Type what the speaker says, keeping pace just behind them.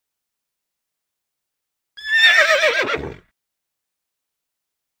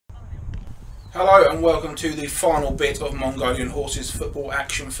Hello and welcome to the final bit of Mongolian Horses football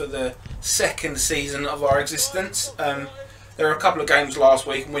action for the second season of our existence. There were a couple of games last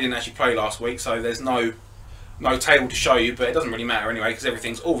week and we didn't actually play last week, so there's no table to show you, but it doesn't really matter anyway because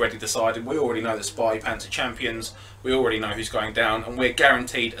everything's already decided. We already know that Sparty Pants are champions, we already know who's going down, and we're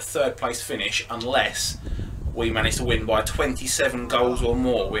guaranteed a third place finish unless we manage to win by 27 goals or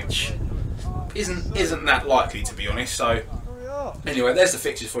more, which isn't that likely, to be honest. So anyway, there's the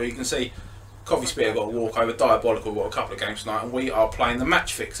fixtures for you. You can see Coffee Spear got a walkover, Diabolical got a couple of games tonight, and we are playing the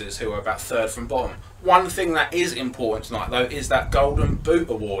match fixers who are about third from bottom. One thing that is important tonight though is that Golden Boot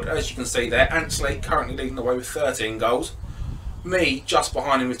Award. As you can see there, Ant Sleet currently leading the way with 13 goals, me just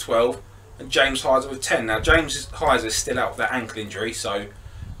behind him with 12, and James Heiser with 10. Now James Heiser is still out with that ankle injury, so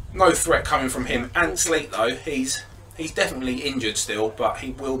no threat coming from him. Ant Sleet though, he's definitely injured still, but he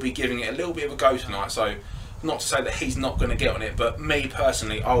will be giving it a little bit of a go tonight, so not to say that he's not going to get on it, but me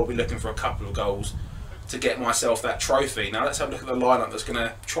personally, I will be looking for a couple of goals to get myself that trophy. Now let's have a look at the lineup that's going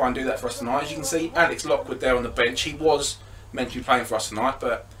to try and do that for us tonight. As you can see, Alex Lockwood there on the bench. He was meant to be playing for us tonight,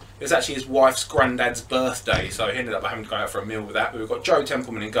 but it was actually his wife's granddad's birthday, so he ended up having to go out for a meal with that. But we've got Joe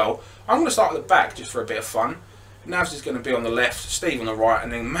Templeman in goal. I'm going to start at the back just for a bit of fun. Navs is going to be on the left, Steve on the right,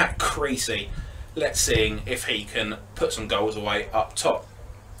 and then Matt Creasy. Let's see if he can put some goals away up top.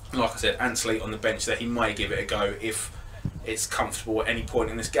 Like I said, Ant Sleet on the bench there, he may give it a go if it's comfortable at any point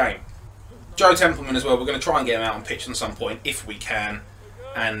in this game. Joe Templeman as well, we're going to try and get him out on pitch at some point if we can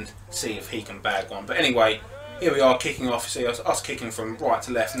and see if he can bag one. But anyway, here we are kicking off. See us kicking from right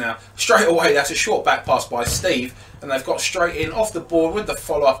to left now. Straight away, that's a short back pass by Steve, and they've got straight in off the board with the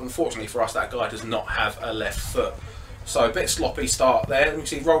follow-up. Unfortunately for us, that guy does not have a left foot. So a bit sloppy start there. You can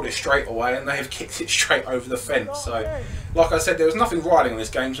see he rolled it straight away and they have kicked it straight over the fence. So like I said, there was nothing riding on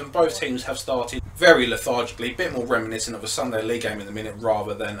this game, and both teams have started very lethargically, a bit more reminiscent of a Sunday League game in the minute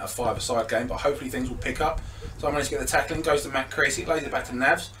rather than a five-a-side game, but hopefully things will pick up. So I managed to get the tackling, goes to Matt Creasy, lays it back to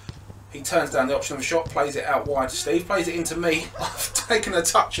Navs. He turns down the option of a shot, plays it out wide to Steve, plays it into me. I've taken a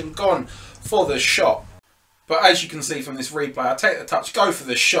touch and gone for the shot. But as you can see from this replay, I take the touch, go for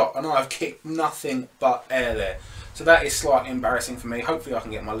the shot, and I've kicked nothing but air there. So that is slightly embarrassing for me. Hopefully I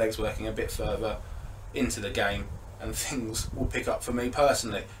can get my legs working a bit further into the game and things will pick up for me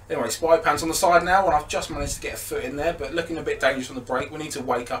personally. Anyway, Spy Pants on the side now, and I've just managed to get a foot in there, but looking a bit dangerous on the break. We need to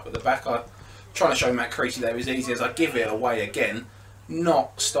wake up at the back. I'm trying to show Matt Creasy that it was easy as I give it away again.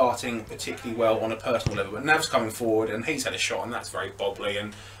 Not starting particularly well on a personal level, but Nav's coming forward and he's had a shot and that's very bobbly,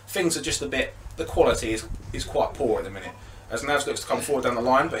 and things are just a bit, the quality is quite poor at the minute. As Navs looks to come forward down the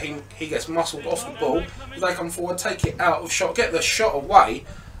line, but he gets muscled off the ball. They come forward, take it out of shot, get the shot away,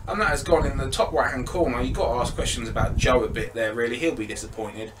 and that has gone in the top right hand corner. You've got to ask questions about Joe a bit there, really. He'll be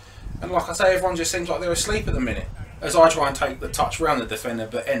disappointed. And like I say, everyone just seems like they're asleep at the minute, as I try and take the touch round the defender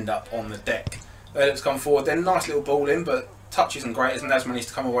but end up on the deck. They look to come forward, then nice little ball in, but touch isn't great as Navs managed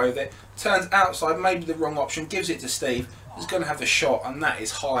to come away with it. Turns outside, maybe the wrong option, gives it to Steve, who's going to have the shot, and that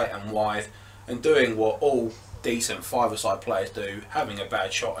is high and wide, and doing what all decent five-a-side players do, having a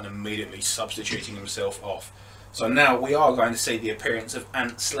bad shot and immediately substituting himself off. So now we are going to see the appearance of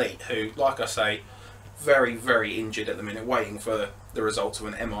Ant Sleet, who, like I say, very, very injured at the minute, waiting for the results of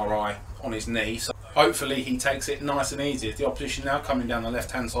an MRI on his knee. So hopefully he takes it nice and easy. The opposition now coming down the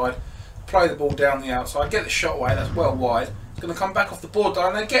left-hand side, play the ball down the outside, get the shot away, that's well wide. It's going to come back off the board though,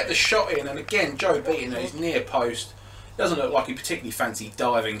 and then get the shot in, and again Joe beating at his near post. Doesn't look like he particularly fancied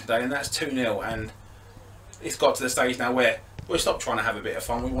diving today, and that's 2-0, and it's got to the stage now where we'll stop trying to have a bit of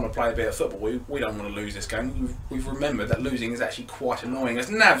fun. We want to play a bit of football. We don't want to lose this game. We've remembered that losing is actually quite annoying.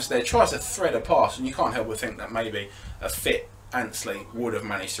 As Navs there tries to thread a pass, and you can't help but think that maybe a fit Ant Sleet would have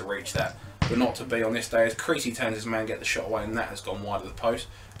managed to reach that. But not to be on this day, as Creasy turns his man, get the shot away, and that has gone wide of the post.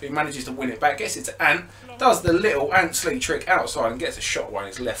 But he manages to win it back, gets it to Ant, does the little Ant Sleet trick outside and gets a shot away on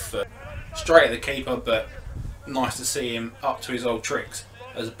his left foot. Straight at the keeper, but nice to see him up to his old tricks.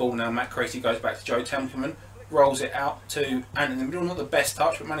 As the ball now, Matt Creasy goes back to Joe Templeman, rolls it out to Ant in the middle, not the best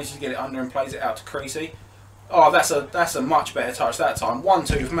touch, but manages to get it under and plays it out to Creasy. Oh, that's a much better touch that time.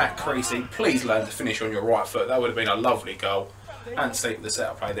 1-2 for Matt Creasy. Please learn to finish on your right foot. That would have been a lovely goal. Ant Sleet with the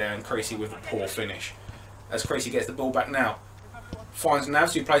setup play there, and Creasy with a poor finish. As Creasy gets the ball back now, finds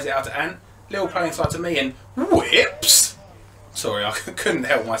Navs, who plays it out to Ant. Little play inside to me, and whips! Sorry, I couldn't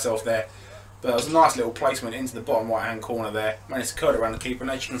help myself there. But it was a nice little placement into the bottom right hand corner there. Managed to curl it around the keeper, and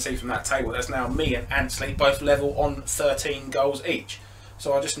as you can see from that table, that's now me and Ant Sleet both level on 13 goals each.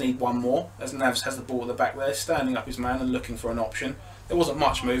 So I just need one more, as Navs has the ball at the back there, standing up his man and looking for an option. There wasn't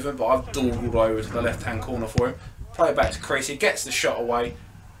much movement, but I've dawdled over to the left hand corner for him. Play it back to Creasy, gets the shot away,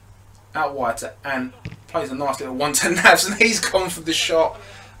 out wide to Ant, plays a nice little one to Navs, and he's gone for the shot.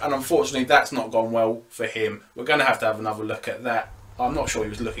 And unfortunately, that's not gone well for him. We're going to have another look at that. I'm not sure he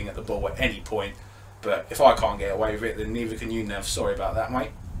was looking at the ball at any point, but if I can't get away with it, then neither can you, Nev. Sorry about that,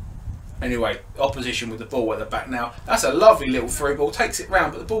 mate. Anyway, opposition with the ball at the back now. That's a lovely little through ball. Takes it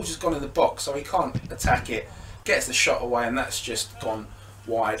round, but the ball's just gone in the box, so he can't attack it. Gets the shot away, and that's just gone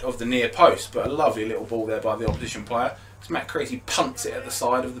wide of the near post. But a lovely little ball there by the opposition player. As Matt Creasy punts it at the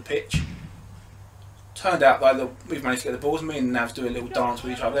side of the pitch. Turned out though that we've managed to get the balls. Me and Navs do a little dance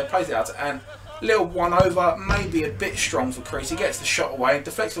with each other. There, plays it out to Ant. Little one over, maybe a bit strong for Creasy. Gets the shot away,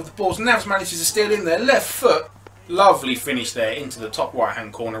 deflects off the balls. Navs manages to steal in there, left foot. Lovely finish there into the top right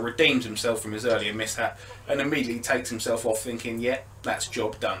hand corner. Redeems himself from his earlier mishap and immediately takes himself off, thinking, yeah, that's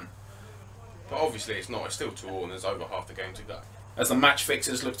job done. But obviously it's not. It's still 2-2 and there's over half the game to go. As the match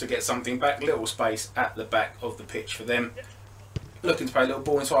fixers look to get something back, little space at the back of the pitch for them. Looking to play a little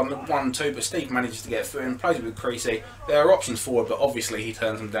ball inside on the 1-2, but Steve manages to get through and plays it with Creasy. There are options forward, but obviously he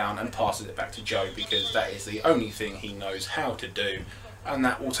turns them down and passes it back to Joe because that is the only thing he knows how to do. And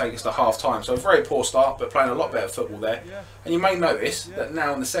that will take us to half time. So a very poor start, but playing a lot better football there. And you may notice that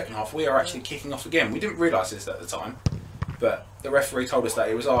now in the second half we are actually kicking off again. We didn't realise this at the time, but the referee told us that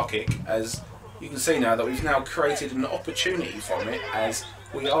it was our kick. As you can see now that we've now created an opportunity from it as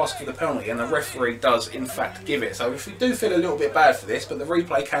we ask for the penalty, and the referee does in fact give it. So if we do feel a little bit bad for this, but the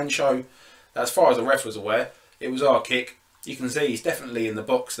replay can show that as far as the ref was aware, it was our kick. You can see he's definitely in the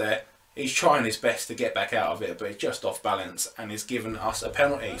box there. He's trying his best to get back out of it, but he's just off balance and he's given us a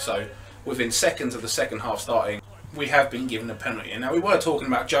penalty. So within seconds of the second half starting, we have been given a penalty. And now we were talking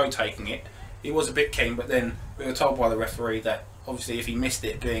about Joe taking it. He was a bit keen, but then we were told by the referee that obviously if he missed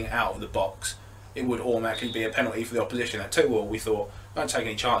it being out of the box, it would automatically be a penalty for the opposition. At 2-2, we thought, don't take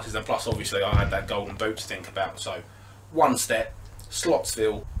any chances. And plus, obviously, I had that golden boot to think about. So, one step,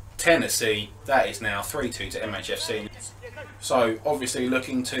 Slottsville, Tennessee. That is now 3-2 to MHFC. So, obviously,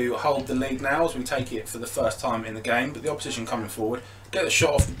 looking to hold the lead now as we take it for the first time in the game. But the opposition coming forward, get the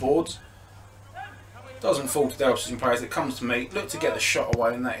shot off the boards. Doesn't fall to their opposition players. It comes to me. Look to get the shot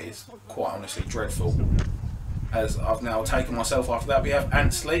away, and that is quite honestly dreadful. As I've now taken myself after that, we have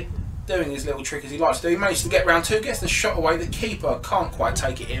Ansley doing his little trick as he likes to do. He manages to get round two, gets the shot away. The keeper can't quite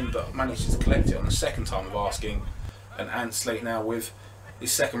take it in, but manages to collect it on the second time of asking. And Ansley now with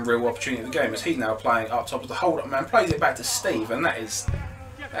his second real opportunity of the game as he's now playing up top as the hold-up man. Plays it back to Steve, and that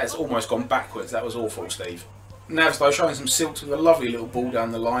has almost gone backwards. That was awful, Steve. Navs though showing some silks with a lovely little ball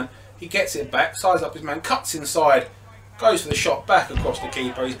down the line. He gets it back, sizes up his man, cuts inside, goes for the shot back across the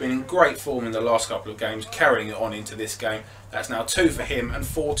keeper. He's been in great form in the last couple of games, carrying it on into this game. That's now 2 for him and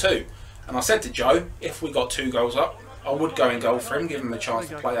 4-2. And I said to Joe, if we got 2 goals up, I would go in goal for him, give him a chance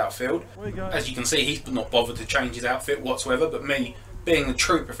to play outfield. As you can see, he's not bothered to change his outfit whatsoever, but me, being a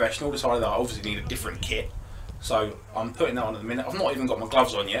true professional, decided that I obviously need a different kit. So I'm putting that on at the minute. I've not even got my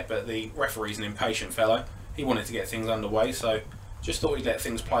gloves on yet, but the referee's an impatient fellow. He wanted to get things underway, so just thought he'd let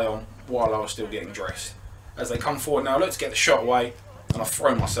things play on while I was still getting dressed. As they come forward now, look to get the shot away, and I've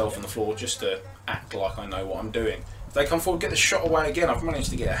thrown myself on the floor just to act like I know what I'm doing. If they come forward, get the shot away again. I've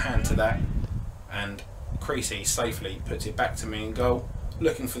managed to get a hand to that, and Creasy safely puts it back to me in goal.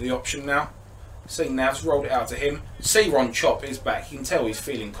 Looking for the option now. See Navs, rolled it out to him. See Ron Chop is back. You can tell he's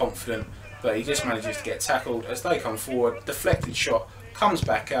feeling confident, but he just manages to get tackled as they come forward. Deflected shot, comes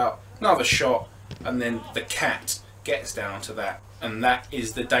back out, another shot, and then the cat gets down to that. And that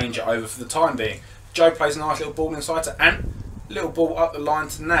is the danger over for the time being. Joe plays a nice little ball inside to Ant. Little ball up the line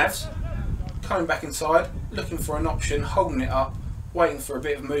to Navs. Coming back inside, looking for an option, holding it up, waiting for a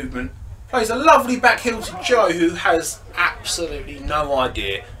bit of movement. Plays a lovely back heel to Joe, who has absolutely no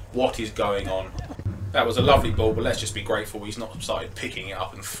idea what is going on. That was a lovely ball, but let's just be grateful he's not started picking it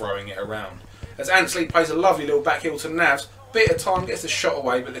up and throwing it around. As Ansley plays a lovely little back heel to Navs, bit of time, gets the shot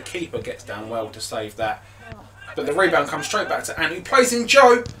away, but the keeper gets down well to save that. But the rebound comes straight back to Ant, who plays in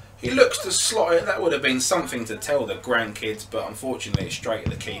Joe. He looks to slot it. That would have been something to tell the grandkids, but unfortunately it's straight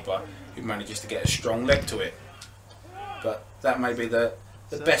at the keeper, who manages to get a strong leg to it. But that may be the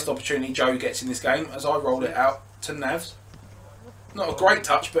best opportunity Joe gets in this game, as I roll it out to Navs. Not a great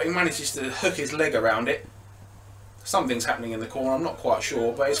touch, but he manages to hook his leg around it. Something's happening in the corner, I'm not quite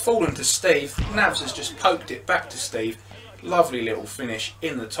sure, but it's fallen to Steve. Navs has just poked it back to Steve. Lovely little finish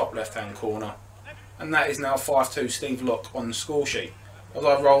in the top left-hand corner. And that is now 5-2 Steve Lock on the score sheet. As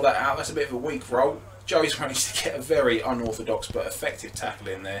I roll that out, that's a bit of a weak roll. Joey's managed to get a very unorthodox but effective tackle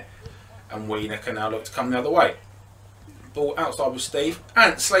in there. And Wiener can now look to come the other way. Ball outside with Steve.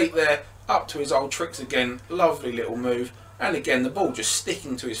 Ant Sleet there, up to his old tricks again. Lovely little move. And again, the ball just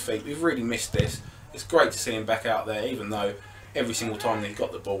sticking to his feet. We've really missed this. It's great to see him back out there, even though every single time that he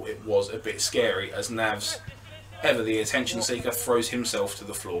got the ball, it was a bit scary, as Navs ever the attention seeker, throws himself to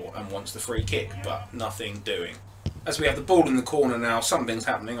the floor and wants the free kick, but nothing doing. As we have the ball in the corner now, something's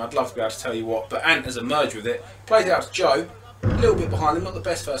happening. I'd love to be able to tell you what, but Ant has emerged with it. Plays it out to Joe, a little bit behind him, not the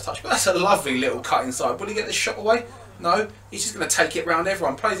best first touch, but that's a lovely little cut inside. Will he get the shot away? No, he's just going to take it round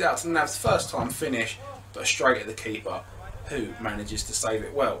everyone. Plays it out to Nav's first time finish, but straight at the keeper, who manages to save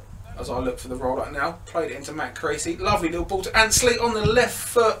it well. As I look for the roll-up now, played it into Matt Creasy. Lovely little ball to Ant Sleet on the left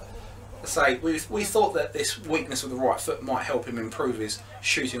foot. I say, we thought that this weakness with the right foot might help him improve his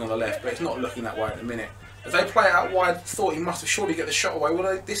shooting on the left, but it's not looking that way at the minute. As they play it out wide, thought he must have surely get the shot away.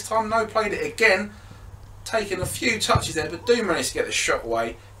 Well, this time, no, played it again. Taking a few touches there, but do manage to get the shot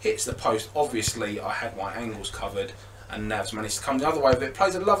away. Hits the post. Obviously, I had my angles covered, and Nav's managed to come the other way with it.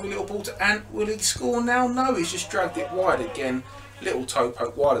 Plays a lovely little ball to Ant. Will he score now? No, he's just dragged it wide again. Little toe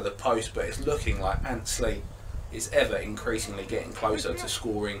poke wide of the post, but it's looking like Ant Sleet is ever increasingly getting closer to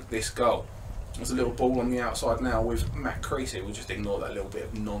scoring this goal. There's a little ball on the outside now with Matt Creasy. We'll just ignore that little bit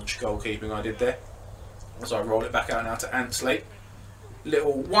of nonch goalkeeping I did there. As I roll it back out now to Ant Sleet.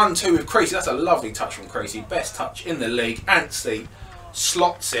 Little 1-2 with Creasy. That's a lovely touch from Creasy. Best touch in the league. Ant Sleet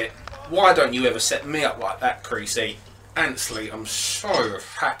slots it. Why don't you ever set me up like that, Creasy? Ant Sleet, I'm so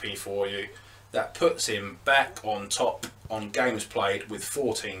happy for you. That puts him back on top on games played with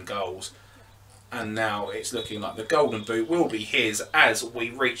 14 goals. And now it's looking like the golden boot will be his as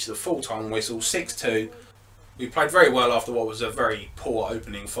we reach the full-time whistle. 6-2. We played very well after what was a very poor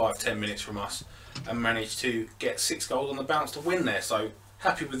opening 5-10 minutes from us, and managed to get 6 goals on the bounce to win there. So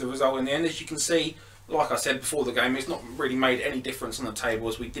happy with the result in the end. As you can see, like I said before the game, it's not really made any difference on the table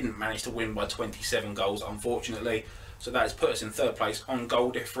as we didn't manage to win by 27 goals, unfortunately. So that has put us in 3rd place on goal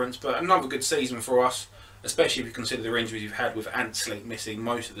difference. But another good season for us, especially if you consider the injuries you've had with Ant Sleet missing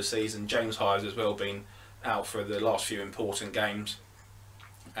most of the season. James Heiser as well been out for the last few important games.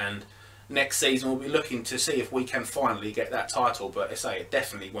 And next season we'll be looking to see if we can finally get that title. But I say it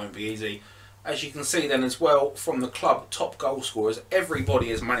definitely won't be easy. As you can see then as well, from the club top goal scorers, everybody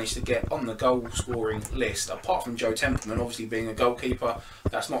has managed to get on the goal scoring list, apart from Joe Templeman, obviously being a goalkeeper.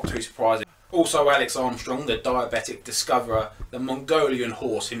 That's not too surprising. Also Alex Armstrong, the diabetic discoverer, the Mongolian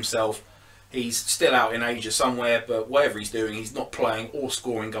horse himself. He's still out in Asia somewhere, but whatever he's doing, he's not playing or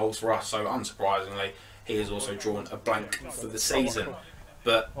scoring goals for us, so unsurprisingly, he has also drawn a blank for the season.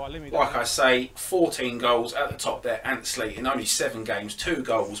 But, like I say, 14 goals at the top there, Ant Sleet, in only 7 games, 2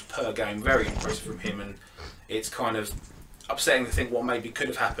 goals per game, very impressive from him, and it's kind of upsetting to think what maybe could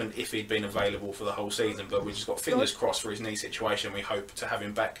have happened if he'd been available for the whole season, but we've just got fingers crossed for his knee situation. We hope to have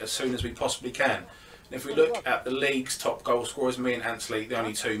him back as soon as we possibly can. And if we look at the league's top goal scorers, me and Ant Sleet, the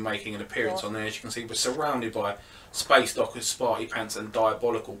only 2 making an appearance on there, as you can see, we're surrounded by Space Dockers, Sparty Pants and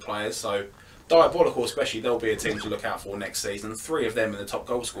Diabolical players, so Diabolical especially, they'll be a team to look out for next season. 3 of them in the top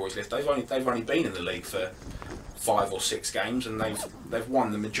goal scorers list. They've only been in the league for 5 or 6 games, and they've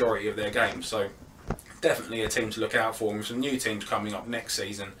won the majority of their games, so definitely a team to look out for. And with some new teams coming up next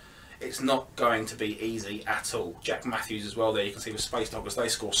season, it's not going to be easy at all. Jack Matthews as well there, you can see with Space Doggers, they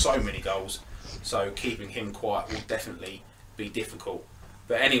score so many goals, so keeping him quiet will definitely be difficult.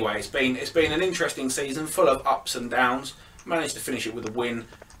 But anyway, it's been an interesting season, full of ups and downs. Managed to finish it with a win.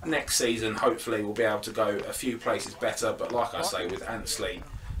 Next season, hopefully, we'll be able to go a few places better. But like I say, with Ant Sleet,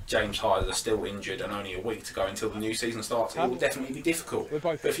 James Heiser still injured and only a week to go until the new season starts, it will definitely be difficult.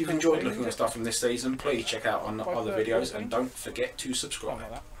 But if you've enjoyed looking at stuff from this season, please check out our other videos and don't forget to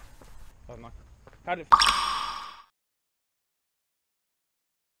subscribe.